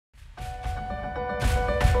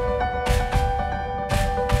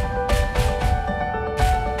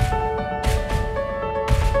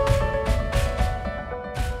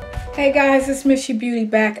Hey guys, it's Miss You Beauty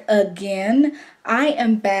back again. I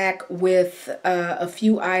am back with a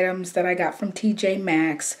few items that I got from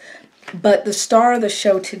TJMaxx, but the star of the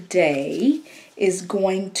show today is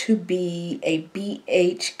going to be a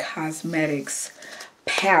BH Cosmetics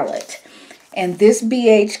palette. And this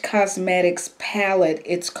BH Cosmetics palette,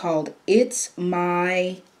 it's called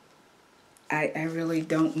I really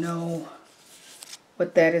don't know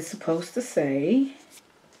what that is supposed to say.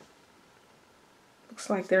 Looks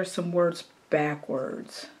like there's some words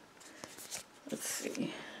backwards. Let's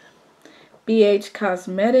see. BH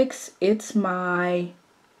Cosmetics, I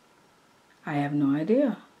have no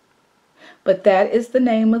idea. But that is the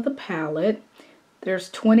name of the palette. There's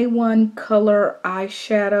 21 color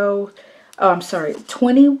eyeshadow. Oh, I'm sorry.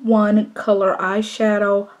 21 color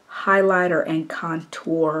eyeshadow, highlighter, and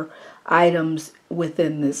contour items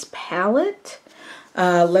within this palette.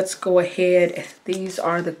 Let's go ahead. These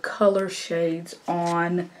are the color shades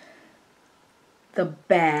on the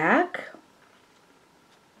back.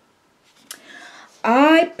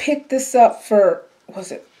 I picked this up for, was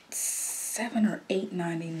it $7 or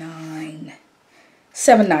 $8.99?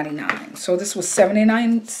 $7.99. So this was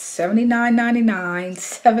 $79.99,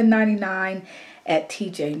 $7.99 at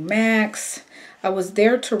TJMaxx. I was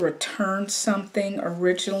there to return something,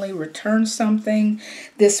 return something.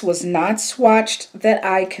 This was not swatched that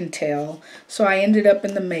I can tell. So I ended up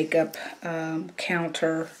in the makeup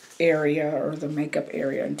counter area, or the makeup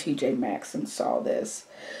area in TJMaxx, and saw this.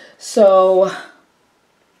 So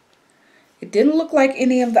it didn't look like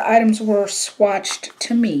any of the items were swatched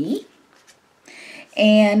to me.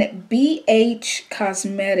 And BH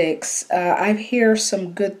Cosmetics, I hear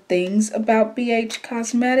some good things about BH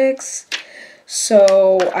Cosmetics.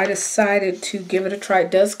 So I decided to give it a try.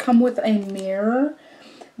 It does come with a mirror.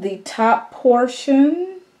 The top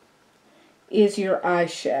portion is your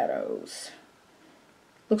eyeshadows.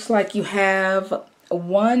 Looks like you have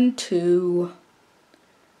 1, 2,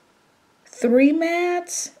 3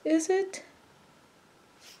 mattes, is it?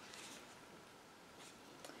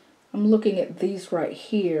 I'm looking at these right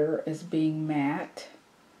here as being matte.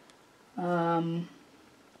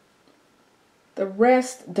 The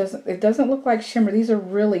rest doesn't look like shimmer. These are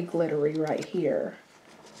really glittery right here.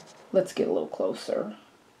 Let's get a little closer.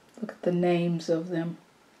 Look at the names of them.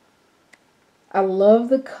 I love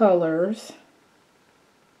the colors.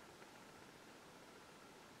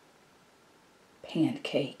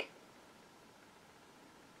 Pancake.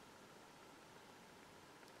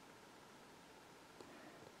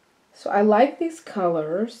 So I like these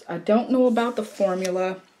colors. I don't know about the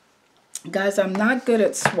formula. Guys, I'm not good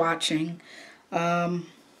at swatching.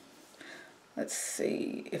 Let's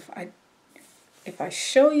see. If I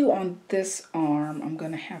show you on this arm, I'm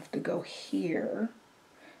going to have to go here.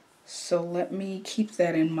 So let me keep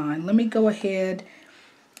that in mind. Let me go ahead.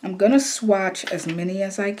 I'm going to swatch as many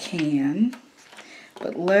as I can.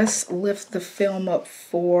 But let's lift the film up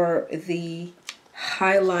for the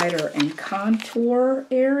highlighter and contour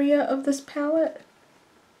area of this palette.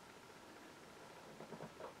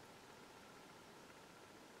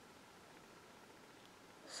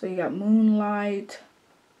 So you got Moonlight,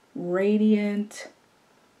 Radiant,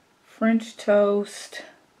 French Toast,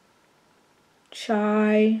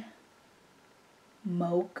 Chai,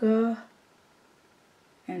 Mocha,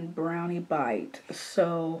 and Brownie Bite.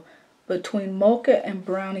 So between Mocha and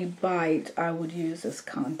Brownie Bite, I would use this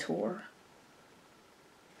contour.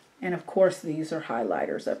 And of course, these are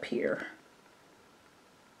highlighters up here.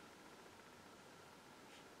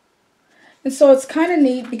 And so it's kind of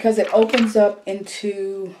neat because it opens up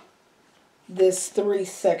into this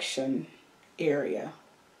 3-section area.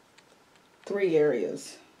 3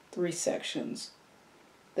 areas, 3 sections.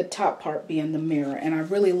 The top part being the mirror. And I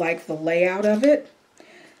really like the layout of it.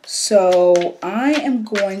 So I am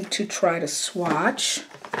going to try to swatch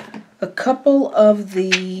a couple of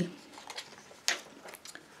the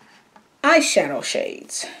eyeshadow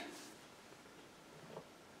shades.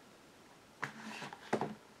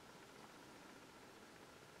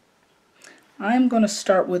 I'm going to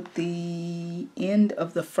start with the end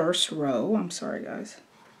of the first row. I'm sorry, guys.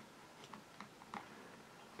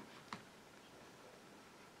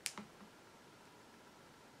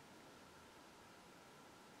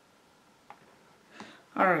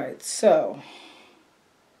 Alright, so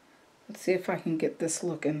let's see if I can get this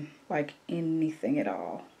looking like anything at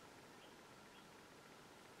all.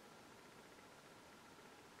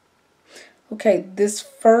 Okay, this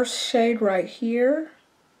first shade right here,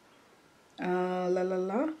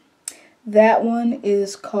 that one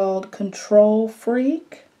is called Control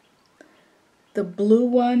Freak. The blue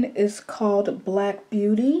one is called Black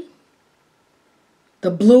Beauty.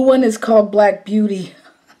 The blue one is called Black Beauty.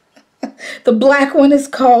 The black one is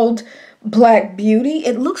called Black Beauty.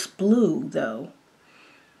 It looks blue though.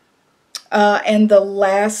 And the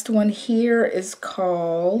last one here is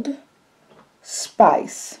called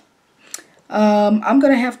Spice. I'm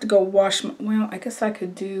going to have to go wash my, well, I guess I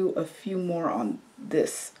could do a few more on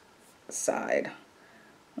this side.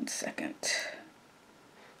 1 second.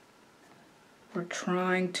 We're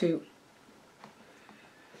trying to,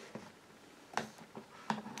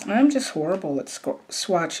 I'm just horrible at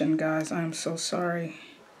swatching, guys. I'm so sorry.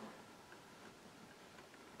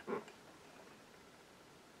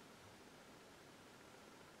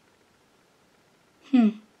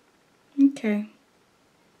 Okay.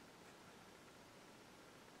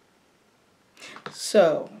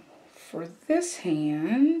 So, for this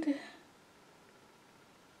hand,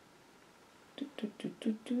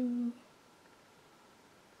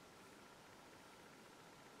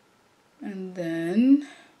 and then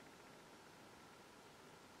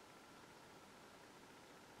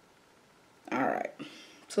all right,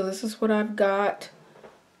 so this is what I've got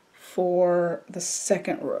for the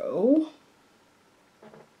second row.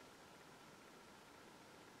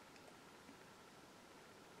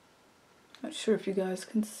 Not sure if you guys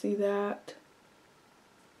can see that.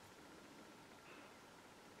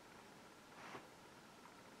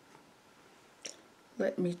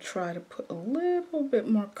 Let me try to put a little bit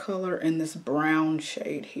more color in this brown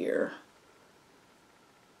shade here.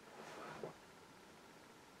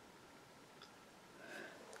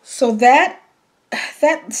 So that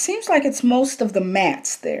seems like it's most of the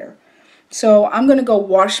mattes there. So I'm going to go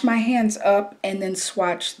wash my hands up and then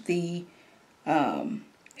swatch the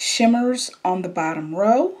shimmers on the bottom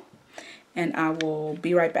row, and I will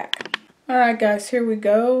be right back. Alright guys, here we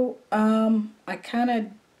go. I kind of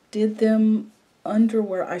did them under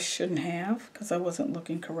where I shouldn't have because I wasn't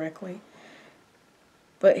looking correctly.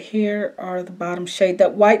 But here are the bottom shade.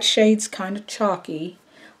 That white shade's kind of chalky,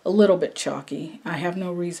 a little bit chalky. I have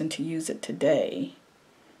no reason to use it today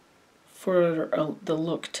for the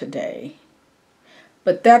look today.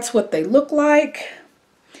 But that's what they look like.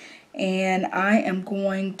 And I am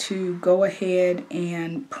going to go ahead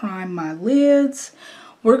and prime my lids.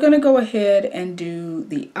 We're going to go ahead and do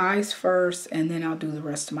the eyes first, and then I'll do the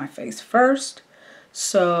rest of my face first.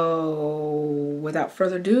 So without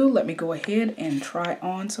further ado, let me go ahead and try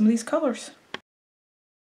on some of these colors.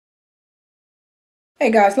 Hey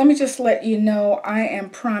guys, let me just let you know I am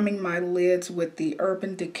priming my lids with the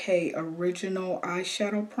Urban Decay Original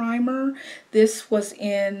Eyeshadow Primer. This was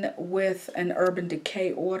in with an Urban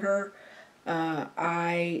Decay order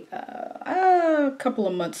I a couple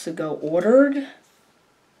of months ago ordered,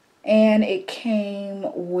 and it came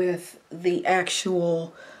with the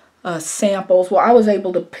actual samples. Well, I was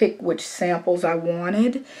able to pick which samples I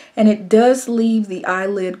wanted, and it does leave the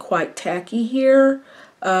eyelid quite tacky here.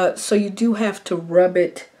 So you do have to rub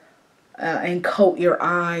it and coat your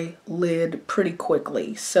eyelid pretty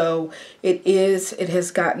quickly. So it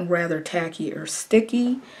has gotten rather tacky or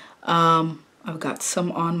sticky. I've got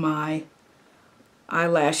some on my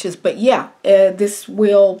eyelashes, but yeah, this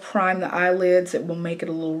will prime the eyelids. It will make it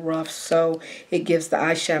a little rough, so it gives the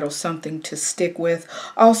eyeshadow something to stick with.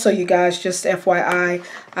 Also, you guys, just FYI,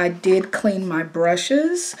 I did clean my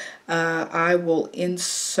brushes. I will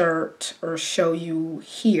insert or show you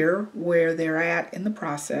here where they're at in the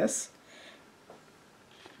process.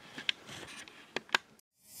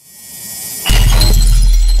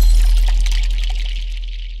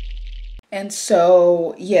 And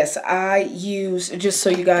so, yes, I use, just so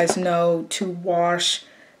you guys know, to wash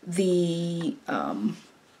the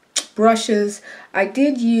brushes, I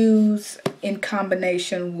did use, in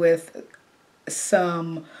combination with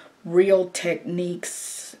some Real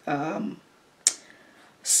Techniques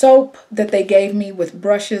soap that they gave me with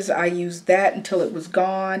brushes, I used that until it was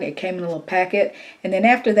gone. It came in a little packet. And then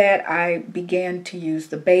after that, I began to use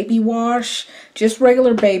the baby wash, just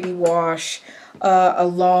regular baby wash,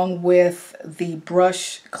 along with the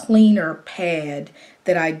brush cleaner pad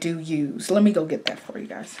that I do use. Let me go get that for you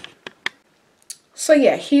guys. So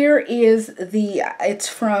yeah, here is it's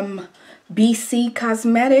from BH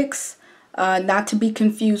Cosmetics, not to be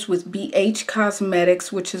confused with BH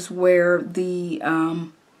Cosmetics, which is where the,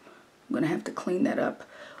 I'm going to have to clean that up,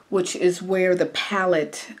 which is where the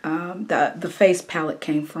palette, the face palette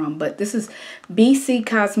came from. But this is BH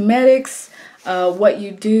Cosmetics. What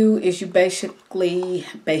you do is you basically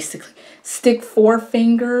stick 4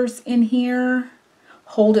 fingers in here,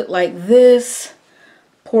 hold it like this,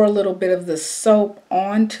 pour a little bit of the soap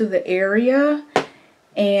onto the area,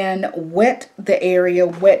 and wet the area,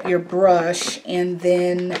 wet your brush, and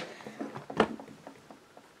then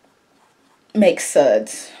make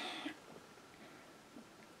suds.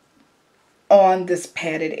 on this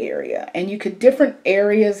padded area. And you could, different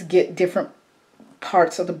areas get different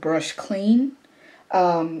parts of the brush clean.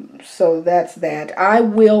 So that's that. I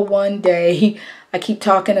will one day, I keep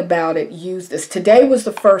talking about it, use this. Today was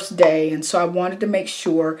the first day, and so I wanted to make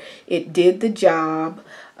sure it did the job,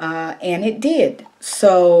 and it did.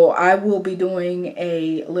 So I will be doing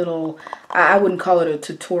a little, I wouldn't call it a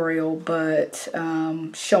tutorial, but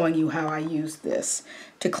showing you how I use this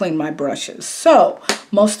to clean my brushes. So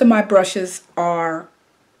most of my brushes are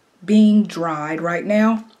being dried right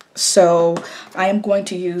now. So I am going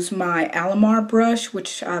to use my Alamar brush,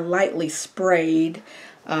 which I lightly sprayed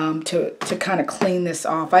to kind of clean this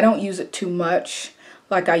off. I don't use it too much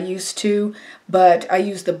like I used to, but I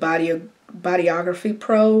use the Bodyography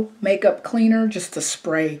Pro makeup cleaner just to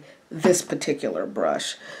spray this particular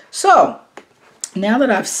brush. So now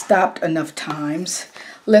that I've stopped enough times,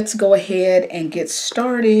 let's go ahead and get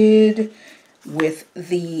started with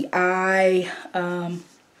the eye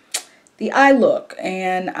look.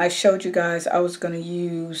 And I showed you guys I was going to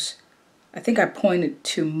use, I think I pointed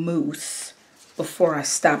to mousse before I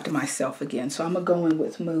stopped myself again. So I'm going to go in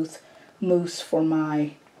with mousse for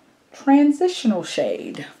my transitional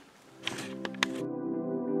shade.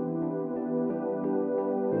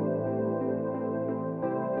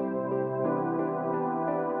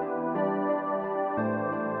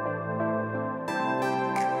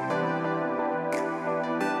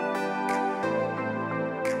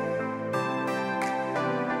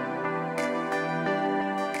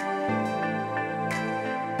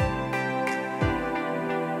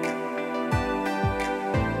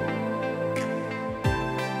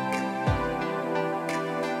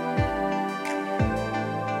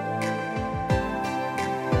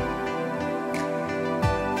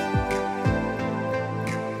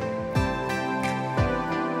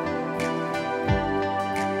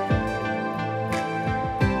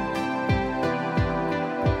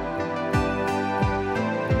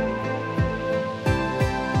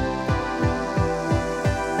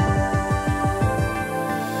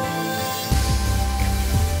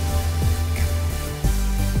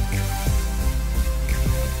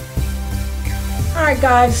 Alright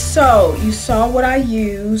guys, so you saw what I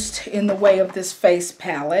used in the way of this face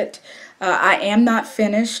palette. I am not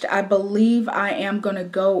finished. I believe I am going to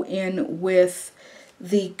go in with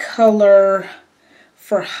the color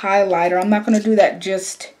for highlighter. I'm not going to do that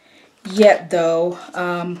just yet though,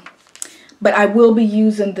 but I will be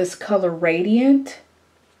using this color Radiant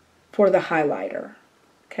for the highlighter.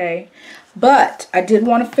 Okay, but I did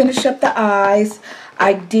want to finish up the eyes.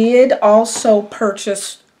 I did also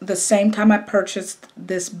purchase, the same time I purchased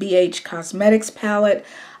this BH Cosmetics palette,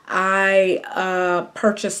 I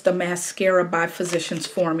purchased the mascara by Physicians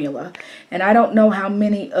Formula. And I don't know how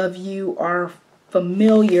many of you are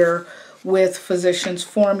familiar with Physicians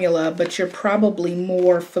Formula, but you're probably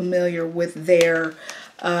more familiar with their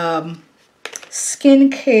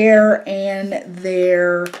skincare and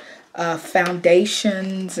their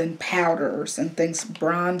foundations and powders and things,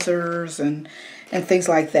 bronzers and things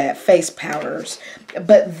like that, face powders.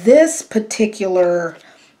 But this particular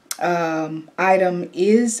item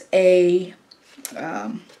is a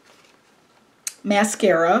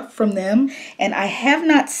mascara from them, and I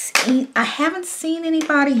haven't seen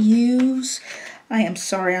anybody use, I am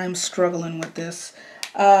sorry, I'm struggling with this.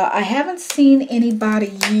 I haven't seen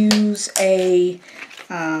anybody use a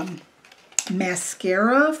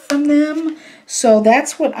mascara from them, so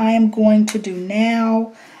that's what I am going to do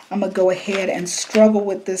now. I'm going to go ahead and struggle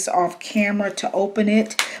with this off camera to open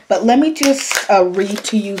it. But let me just read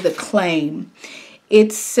to you the claim.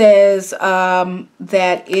 It says that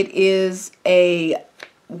it is a,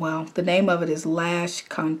 well, the name of it is Lash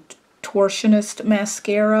Contortionist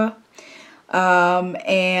Mascara.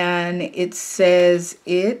 And it says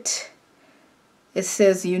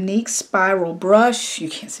unique spiral brush. You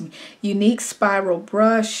can't see me. Unique spiral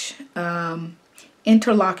brush,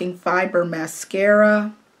 interlocking fiber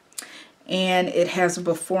mascara. And it has a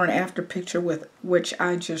before and after picture with which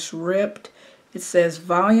I just ripped. It says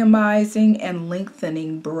volumizing and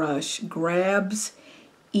lengthening brush, grabs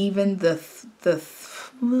even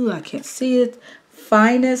ooh, I can't see it,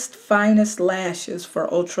 finest lashes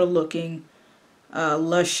for ultra looking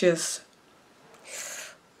luscious,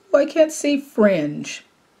 oh, I can't see, fringe.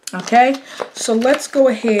 Okay, so let's go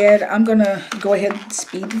ahead. I'm gonna go ahead and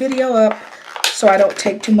speed the video up so I don't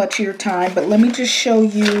take too much of your time, but let me just show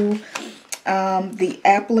you the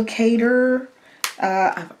applicator.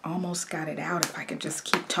 I've almost got it out if I could just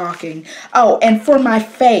keep talking. Oh, and for my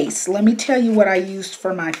face, let me tell you what I used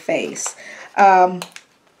for my face. I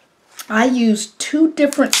used two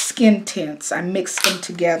different skin tints. I mixed them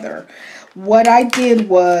together. what I did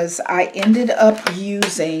was I ended up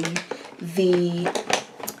using the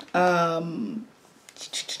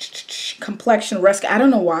Complexion Rescue. I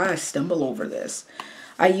don't know why I stumble over this.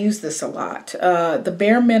 I use this a lot. The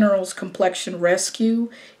Bare Minerals Complexion Rescue.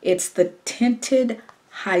 It's the Tinted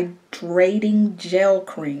Hydrating Gel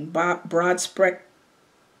Cream. Broad spectrum.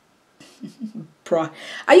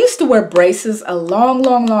 I used to wear braces a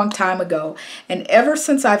long time ago. And ever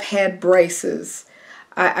since I've had braces,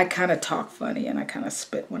 I kind of talk funny and I kind of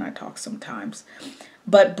spit when I talk sometimes.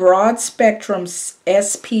 But Broad Spectrum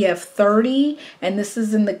SPF 30, and this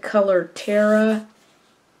is in the color Terra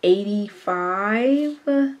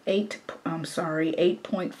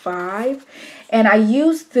 8.5, and I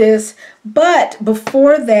used this, but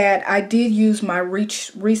before that I did use my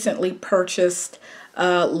recently purchased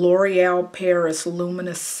L'Oreal Paris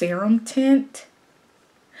Luminous Serum Tint.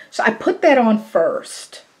 So I put that on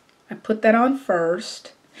first.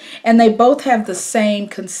 And they both have the same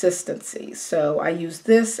consistency. So I use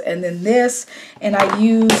this and then this, and I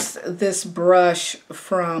use this brush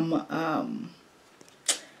from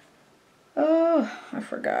I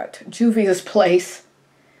forgot, Juvia's Place,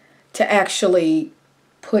 to actually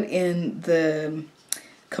put in the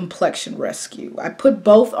Complexion Rescue. I put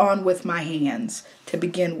both on with my hands to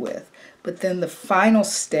begin with, but then the final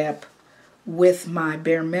step with my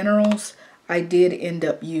Bare Minerals, I did end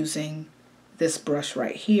up using this brush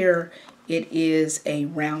right here. It is a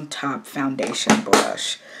round top foundation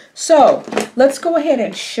brush. So let's go ahead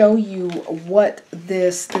and show you what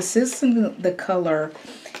this is in the color.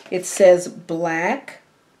 It says black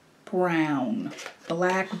brown.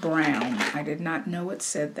 I did not know it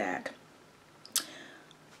said that.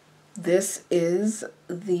 This is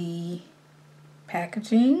the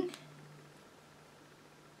packaging.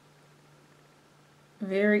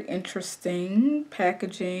 Very interesting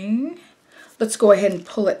packaging. Let's go ahead and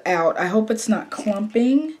pull it out. I hope it's not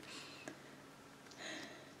clumping.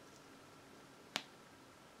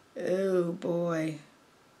 Oh boy.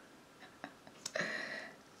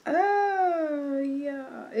 Oh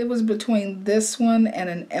yeah. It was between this one and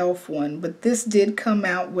an e.l.f. one, but this did come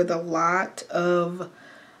out with a lot of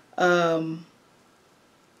the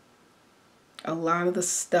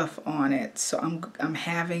stuff on it. So I'm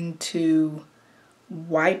having to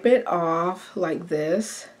wipe it off like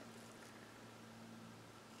this.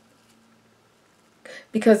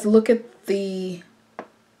 Because look at the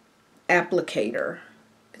applicator.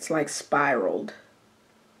 It's like spiraled.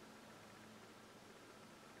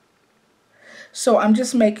 So I'm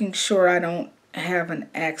just making sure I don't have an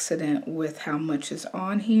accident with how much is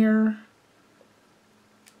on here.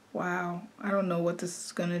 Wow, I don't know what this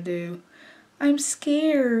is gonna do. I'm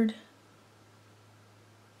scared.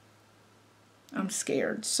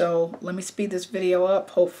 So let me speed this video up.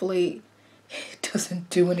 Hopefully it doesn't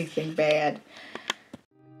do anything bad.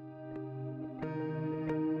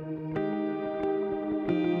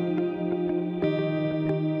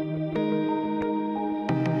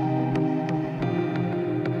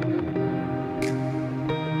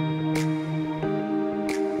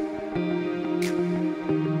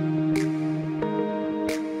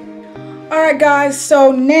 Alright guys,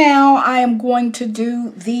 so now I am going to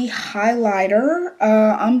do the highlighter.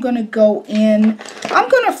 I'm going to go in, I'm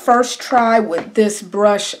going to first try with this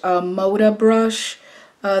brush, Moda brush,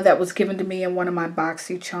 that was given to me in one of my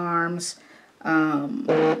BoxyCharms. I'm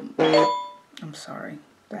sorry,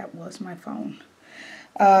 that was my phone.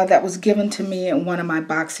 That was given to me in one of my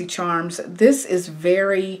BoxyCharms. This is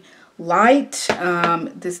very light.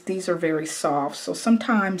 These are very soft, so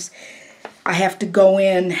sometimes I have to go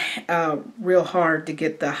in real hard to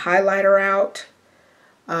get the highlighter out.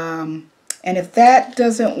 And if that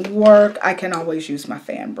doesn't work, I can always use my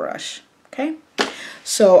fan brush. Okay,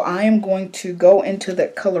 so I am going to go into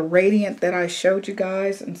that color Radiant that I showed you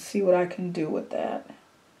guys and see what I can do with that.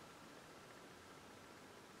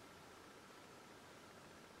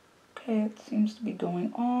 Okay, it seems to be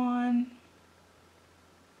going on.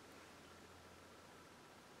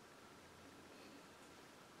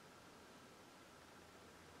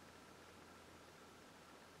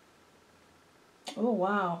 Oh,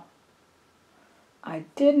 wow. I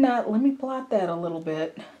did not, let me blot that a little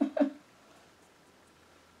bit.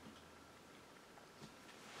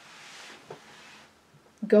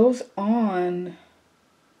 Goes on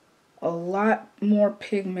a lot more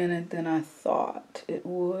pigmented than I thought it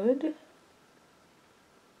would.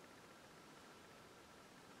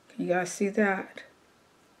 Can you guys see that?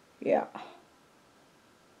 Yeah.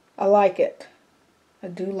 I like it. I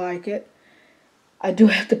do like it. I do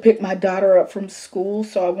have to pick my daughter up from school,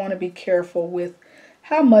 so I want to be careful with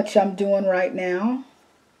how much I'm doing right now.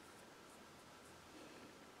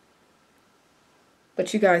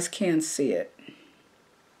 but you guys can see it.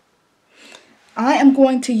 I am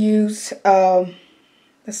going to use,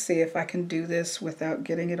 let's see if I can do this without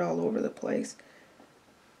getting it all over the place.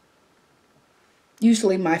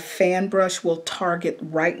 Usually my fan brush will target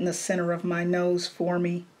right in the center of my nose for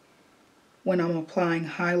me when I'm applying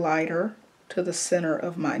highlighter to the center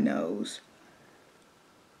of my nose.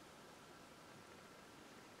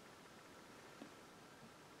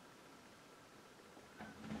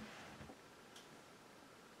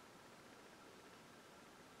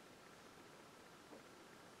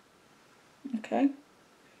 Okay.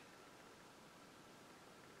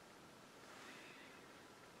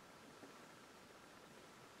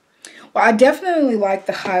 Well, I definitely like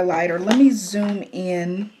the highlighter. Let me zoom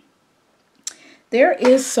in. There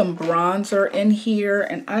is some bronzer in here,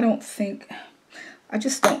 and I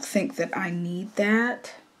just don't think that I need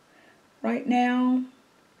that right now.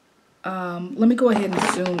 Let me go ahead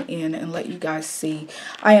and zoom in and let you guys see.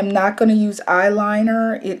 I am not going to use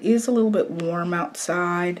eyeliner. It is a little bit warm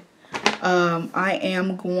outside. I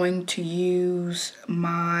am going to use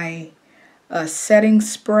my setting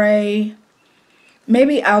spray.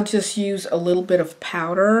 Maybe I'll just use a little bit of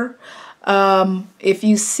powder. If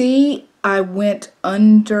you see, I went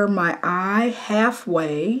under my eye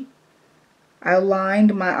halfway. I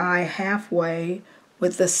lined my eye halfway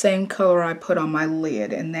with the same color I put on my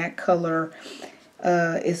lid, and that color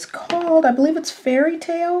is called, I believe it's Fairy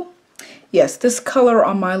Tale. Yes, this color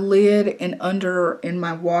on my lid and in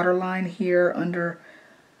my waterline here under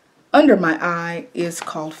my eye is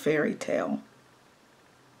called Fairy Tale.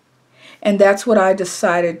 And that's what I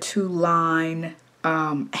decided to line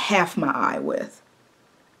half my eye with.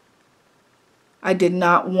 I did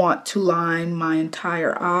not want to line my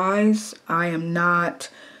entire eyes. I am not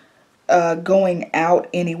going out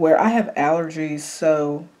anywhere. I have allergies,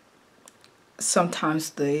 so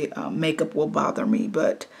sometimes the makeup will bother me.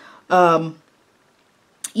 But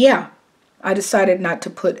yeah, I decided not to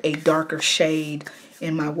put a darker shade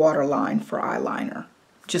in my waterline for eyeliner.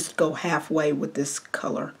 Just go halfway with this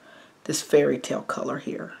color, this Fairy Tale color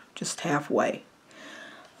here. Just halfway.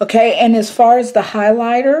 Okay, and as far as the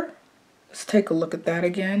highlighter, let's take a look at that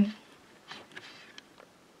again.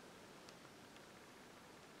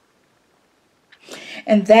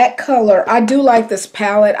 And that color, I do like this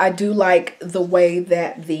palette. I do like the way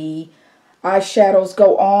that the eyeshadows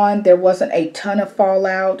go on. There wasn't a ton of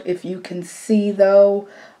fallout. If you can see though,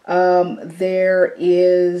 there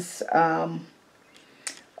is a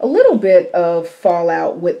little bit of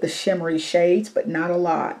fallout with the shimmery shades, but not a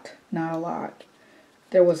lot. Not a lot.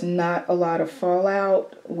 There was not a lot of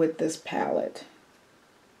fallout with this palette.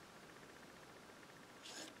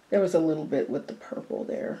 There was a little bit with the purple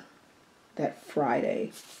there. That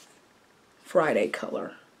Friday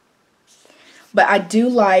color. But I do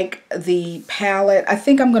like the palette. I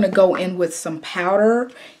think I'm going to go in with some powder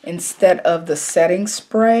instead of the setting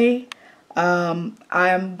spray.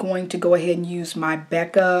 I'm going to go ahead and use my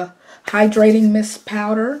Becca Hydrating Mist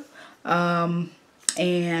powder.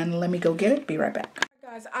 And let me go get it. Be right back.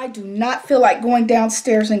 Guys, I do not feel like going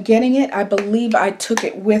downstairs and getting it. I believe I took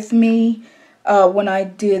it with me when I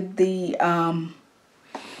did the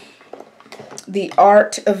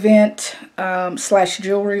art event slash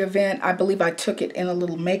jewelry event. I believe I took it in a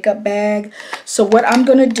little makeup bag. So what I'm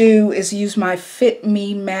going to do is use my Fit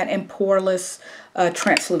Me Matte and Poreless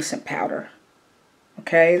translucent powder.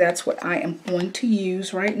 Okay, that's what I am going to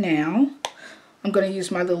use right now. I'm going to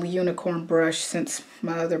use my little unicorn brush since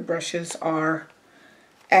my other brushes are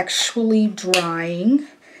actually drying.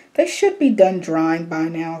 They should be done drying by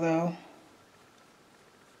now though.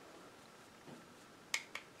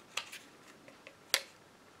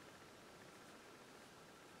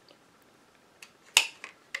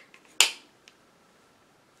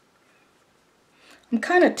 I'm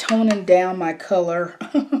kind of toning down my color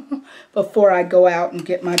before I go out and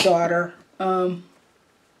get my daughter. Toning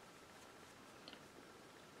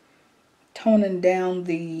down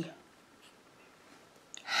the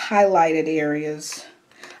highlighted areas.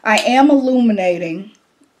 I am illuminating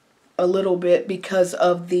a little bit because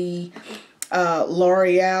of the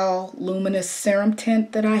L'Oreal Luminous Serum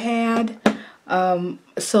Tint that I had.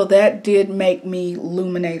 So that did make me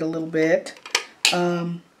illuminate a little bit.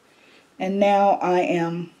 And now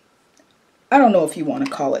I don't know if you want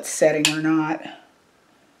to call it setting or not,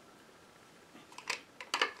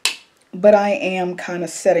 but I am kind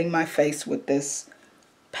of setting my face with this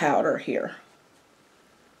powder here.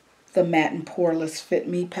 The Matte and Poreless Fit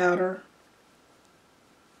Me powder.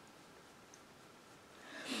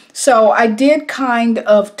 So I did kind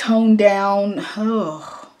of tone down,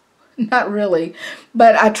 not really,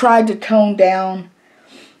 but I tried to tone down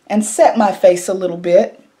and set my face a little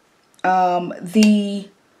bit. The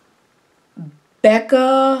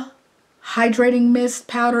Becca Hydrating Mist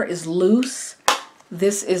powder is loose.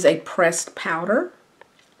 This is a pressed powder.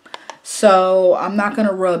 So I'm not going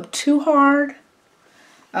to rub too hard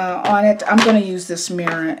on it. I'm going to use this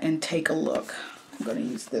mirror and take a look. I'm going to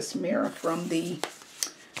use this mirror from the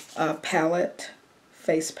Palette,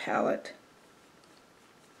 face palette.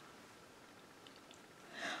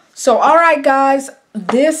 So alright guys,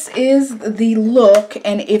 this is the look,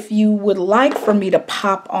 and if you would like for me to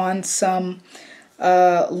pop on some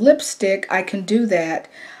lipstick, I can do that.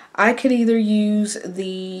 I could either use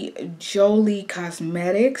the BH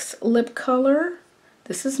Cosmetics lip color,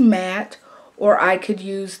 this is matte, or I could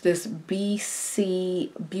use this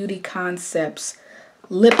BC Beauty Concepts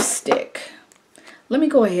lipstick. Let me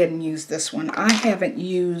go ahead and use this one. I haven't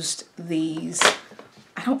used these,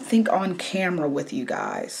 I don't think, on camera with you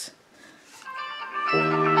guys.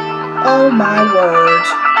 Oh my word.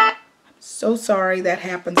 I'm so sorry, that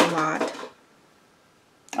happens a lot.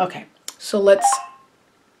 Okay, so let's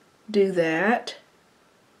do that.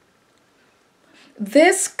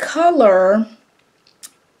 This color,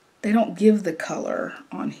 they don't give the color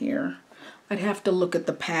on here. I'd have to look at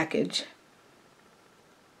the package.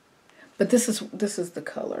 But this is the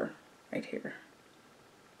color right here.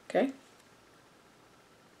 Okay?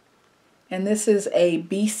 And this is a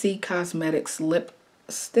BC Cosmetics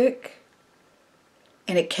lipstick,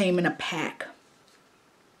 and it came in a pack.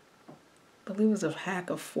 I believe it was a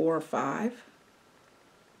pack of 4 or 5.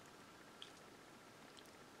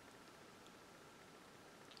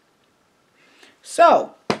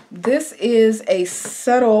 So this is a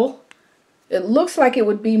subtle, it looks like it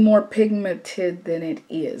would be more pigmented than it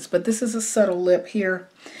is, but this is a subtle lip here.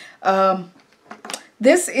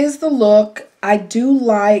 This is the look. I do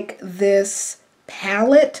like this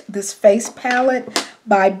palette, this face palette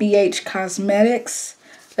by BH Cosmetics.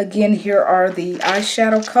 Again, here are the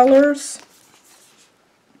eyeshadow colors.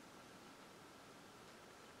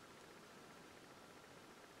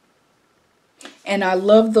 And I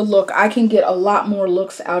love the look. I can get a lot more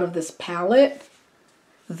looks out of this palette.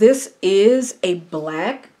 This is a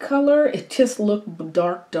black color. It just looked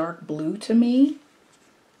dark blue to me.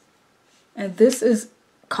 And this is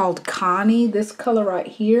called Connie, this color right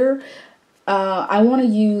here. I want to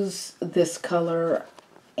use this color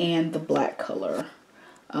and the black color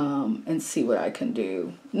and see what I can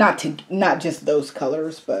do. Not just those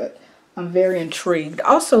colors, but I'm very intrigued.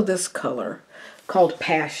 Also this color called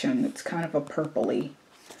Passion. It's kind of a purpley.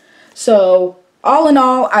 So all in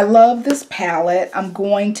all, I love this palette. I'm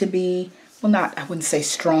going to be, well, I wouldn't say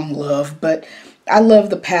strong love, but I love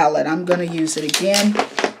the palette. I'm going to use it again.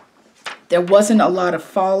 There wasn't a lot of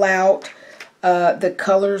fallout. The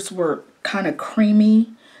colors were kind of creamy.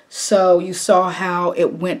 So you saw how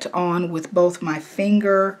it went on with both my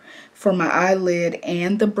finger for my eyelid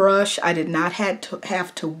and the brush. I did not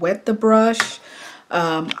have to wet the brush.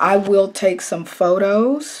 I will take some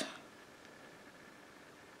photos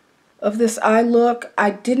of this eye look. I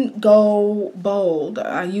didn't go bold.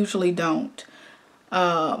 I usually don't.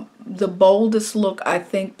 The boldest look I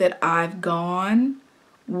think that I've gone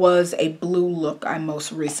was a blue look I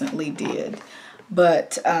most recently did.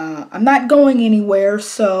 But I'm not going anywhere,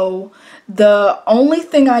 so the only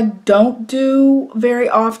thing I don't do very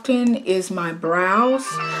often is my brows.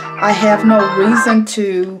 I have no reason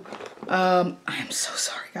to, I'm so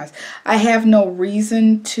sorry guys, I have no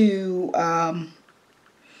reason to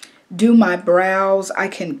do my brows. I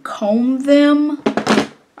can comb them.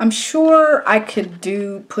 I'm sure I could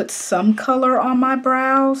put some color on my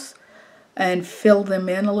brows and fill them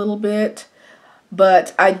in a little bit,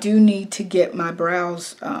 but I do need to get my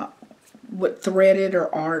brows threaded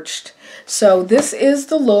or arched. So this is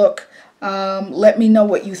the look. Let me know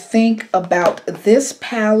what you think about this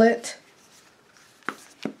palette.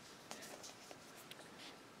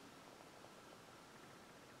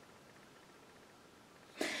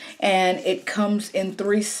 And it comes in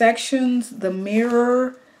 3 sections: the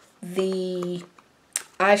mirror, the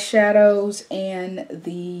eyeshadows, and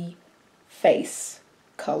the face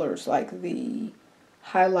colors, like the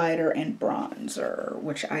highlighter and bronzer,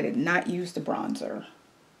 which I did not use the bronzer.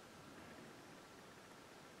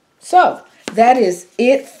 So that is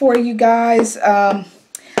it for you guys.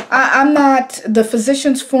 I'm not, the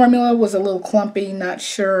Physicians Formula was a little clumpy, not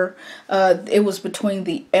sure. It was between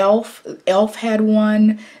the Elf had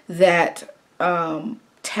one that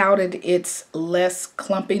touted its less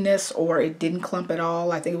clumpiness, or it didn't clump at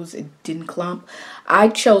all. I think it didn't clump. I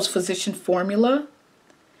chose Physician Formula.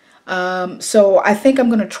 So I think I'm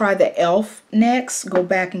going to try the e.l.f. next. Go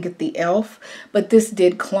back and get the e.l.f. But this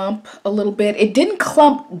did clump a little bit. It didn't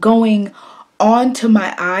clump going onto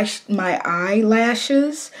my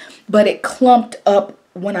eyelashes, but it clumped up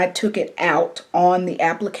when I took it out on the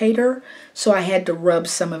applicator. So I had to rub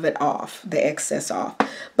some of it off, the excess off.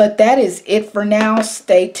 But that is it for now.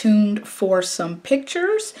 Stay tuned for some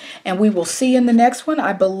pictures, and we will see you in the next one.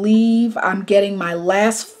 I believe I'm getting my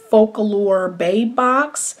last Focallure Babe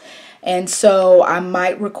box, and so I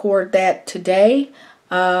might record that today.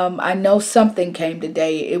 I know something came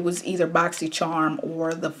today. It was either BoxyCharm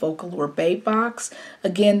or the Focallure Babe box.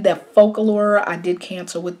 Again, the Focallure, I did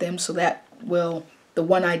cancel with them, so that will, the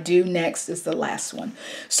one I do next is the last one.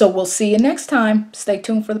 So we'll see you next time. Stay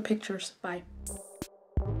tuned for the pictures. Bye.